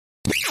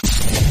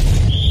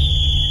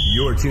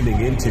You're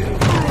tuning into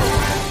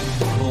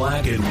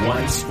Black and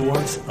White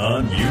Sports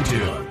on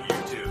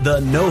YouTube.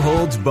 The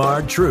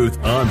no-holds-barred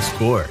truth on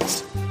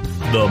sports.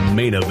 The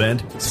main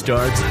event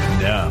starts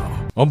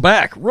now. I'm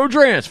back.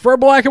 Rodrance for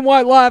Black and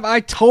White Live.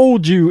 I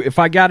told you if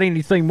I got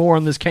anything more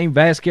on this Cain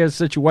Velasquez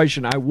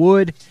situation, I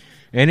would.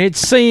 And it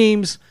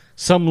seems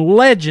some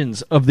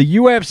legends of the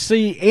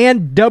UFC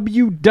and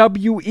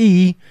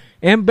WWE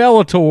and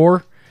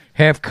Bellator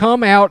have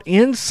come out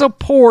in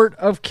support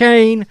of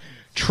Cain,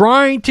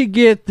 trying to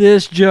get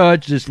this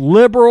judge, this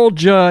liberal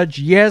judge.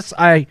 Yes,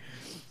 I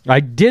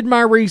did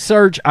my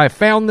research. I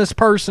found this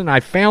person. I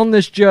found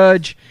this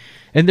judge.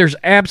 And there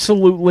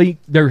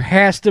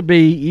has to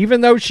be,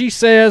 even though she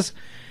says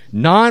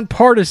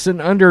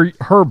nonpartisan under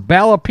her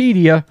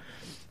Ballotpedia,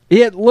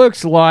 it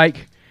looks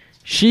like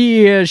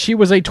she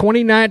was a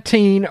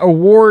 2019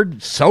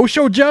 award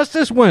social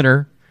justice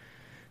winner,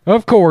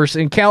 of course,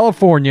 in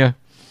California.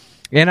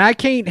 And I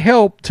can't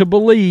help to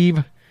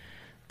believe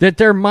that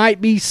there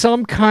might be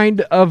some kind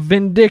of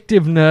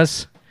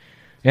vindictiveness.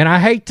 And I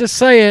hate to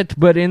say it,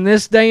 but in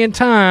this day and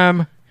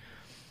time,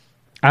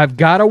 I've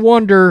got to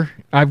wonder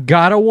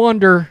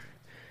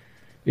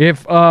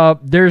if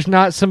there's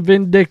not some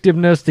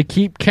vindictiveness to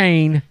keep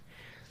Cain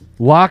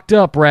locked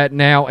up right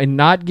now and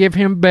not give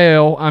him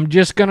bail. I'm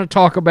just going to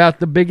talk about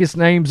the biggest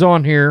names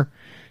on here.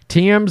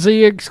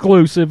 TMZ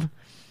exclusive.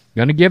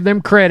 Going to give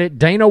them credit.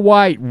 Dana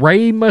White,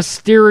 Rey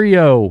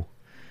Mysterio,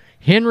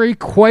 Henry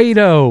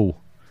Cueto,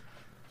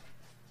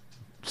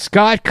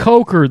 Scott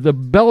Coker, the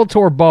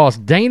Bellator boss,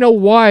 Dana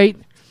White,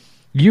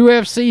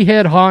 UFC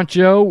head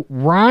honcho,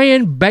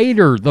 Ryan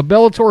Bader, the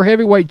Bellator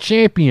heavyweight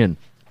champion,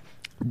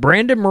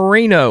 Brandon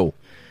Moreno,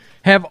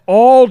 have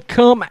all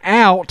come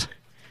out.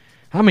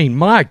 I mean,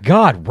 my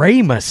God, Rey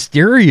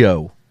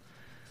Mysterio.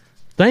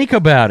 Think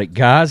about it,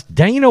 guys.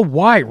 Dana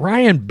White,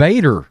 Ryan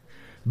Bader.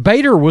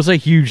 Bader was a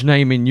huge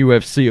name in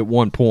UFC at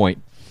one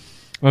point.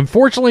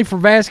 Unfortunately for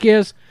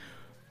Vasquez,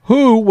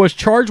 who was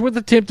charged with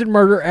attempted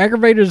murder,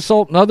 aggravated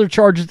assault, and other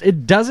charges,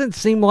 it doesn't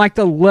seem like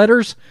the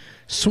letters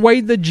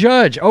swayed the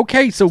judge.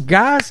 Okay, so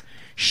guys,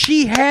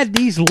 she had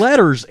these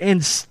letters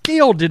and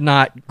still did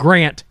not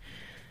grant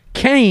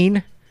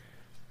Cain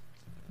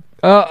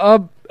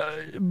bail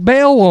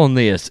on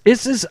this.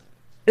 This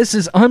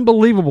is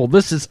unbelievable.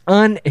 This is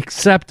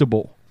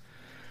unacceptable.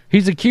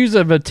 He's accused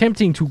of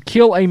attempting to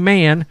kill a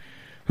man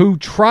who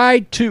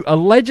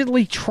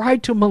allegedly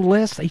tried to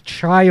molest a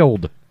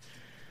child.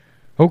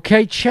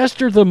 Okay,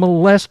 Chester the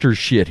molester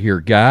shit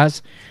here,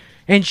 guys.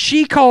 And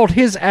she called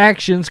his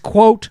actions,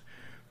 quote,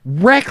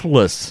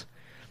 reckless.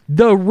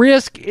 The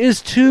risk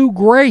is too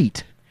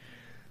great.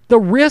 The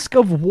risk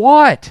of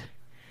what?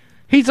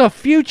 He's a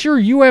future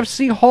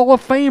UFC Hall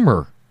of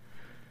Famer.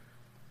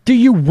 Do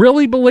you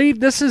really believe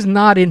this is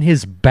not in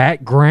his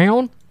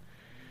background?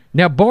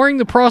 Now, barring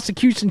the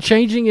prosecution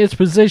changing its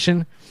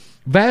position,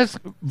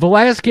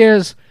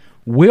 Velasquez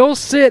will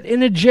sit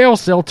in a jail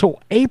cell till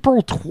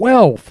April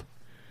 12th.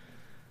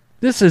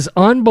 This is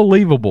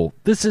unbelievable.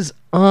 This is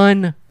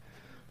unbelievable.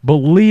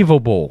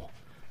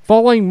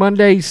 Following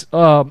Monday's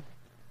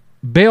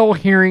bail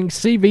hearing,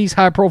 CV's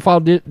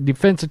high-profile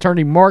defense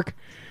attorney Mark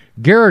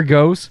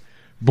Garagos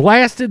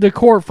blasted the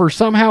court for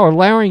somehow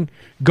allowing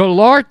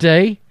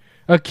Golarte,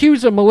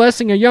 accused of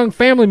molesting a young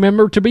family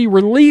member, to be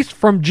released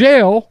from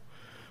jail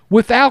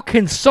without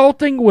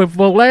consulting with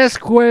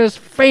Velasquez's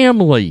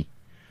family.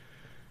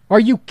 Are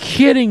you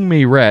kidding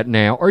me right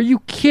now? Are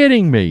you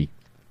kidding me?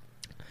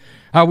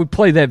 I would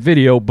play that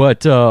video,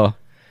 but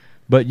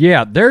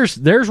yeah, there's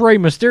Rey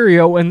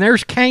Mysterio and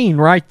there's Cain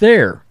right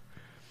there.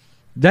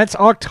 That's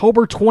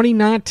October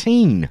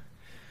 2019.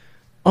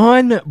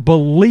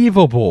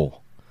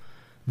 Unbelievable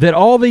that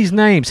all these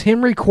names,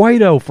 Henry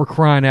Cueto, for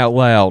crying out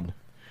loud,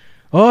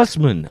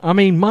 Usman, I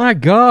mean, my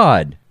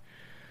God,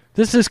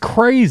 this is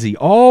crazy.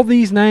 All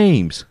these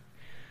names.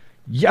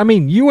 I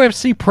mean,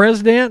 UFC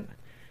president,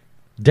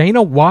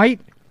 Dana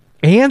White,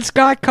 and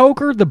Scott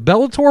Coker, the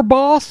Bellator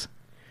boss.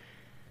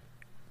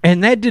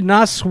 And that did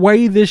not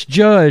sway this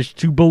judge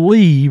to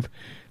believe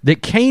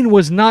that Cain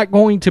was not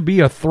going to be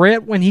a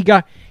threat when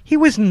he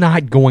was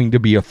not going to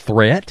be a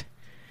threat.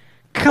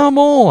 Come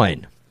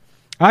on.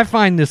 I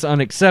find this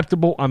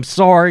unacceptable. I'm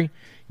sorry.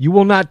 You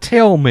will not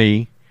tell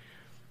me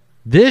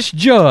this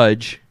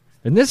judge,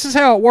 and this is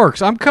how it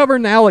works. I'm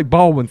covering the Alec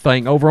Baldwin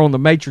thing over on the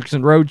Matrix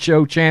and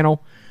Roadshow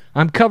channel.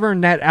 I'm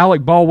covering that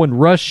Alec Baldwin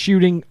rush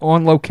shooting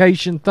on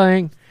location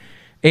thing.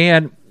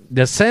 And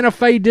the Santa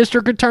Fe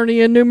District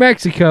Attorney in New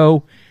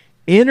Mexico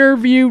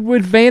interviewed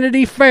with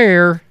Vanity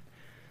Fair.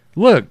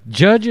 Look,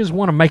 judges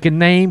want to make a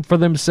name for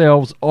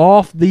themselves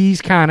off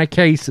these kind of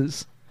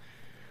cases.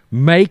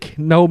 Make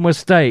no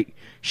mistake.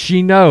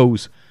 She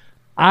knows,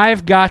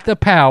 I've got the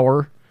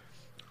power.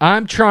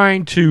 I'm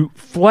trying to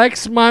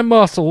flex my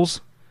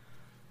muscles,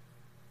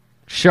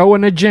 show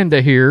an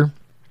agenda here.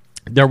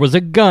 There was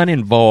a gun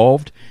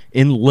involved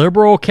in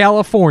liberal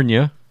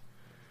California.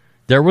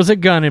 There was a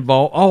gun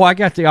involved. Oh, I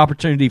got the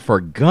opportunity for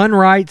gun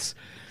rights,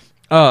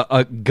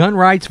 a gun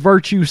rights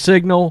virtue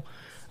signal.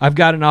 I've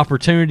got an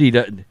opportunity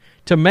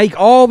to make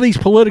all these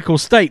political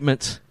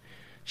statements.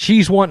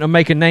 She's wanting to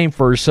make a name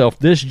for herself.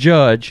 This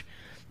judge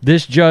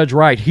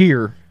right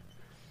here,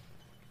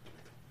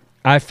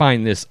 I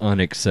find this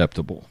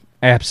unacceptable.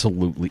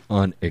 Absolutely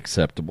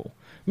unacceptable.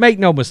 Make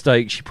no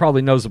mistake, she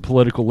probably knows the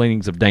political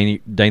leanings of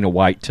Dana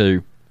White,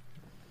 too.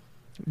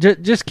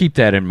 Just keep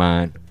that in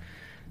mind.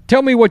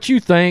 Tell me what you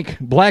think.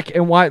 Black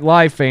and White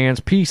Live fans,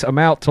 peace. I'm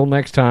out till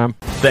next time.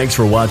 Thanks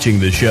for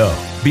watching the show.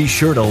 Be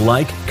sure to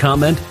like,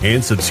 comment,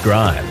 and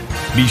subscribe.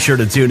 Be sure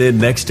to tune in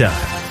next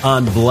time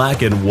on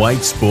Black and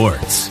White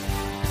Sports.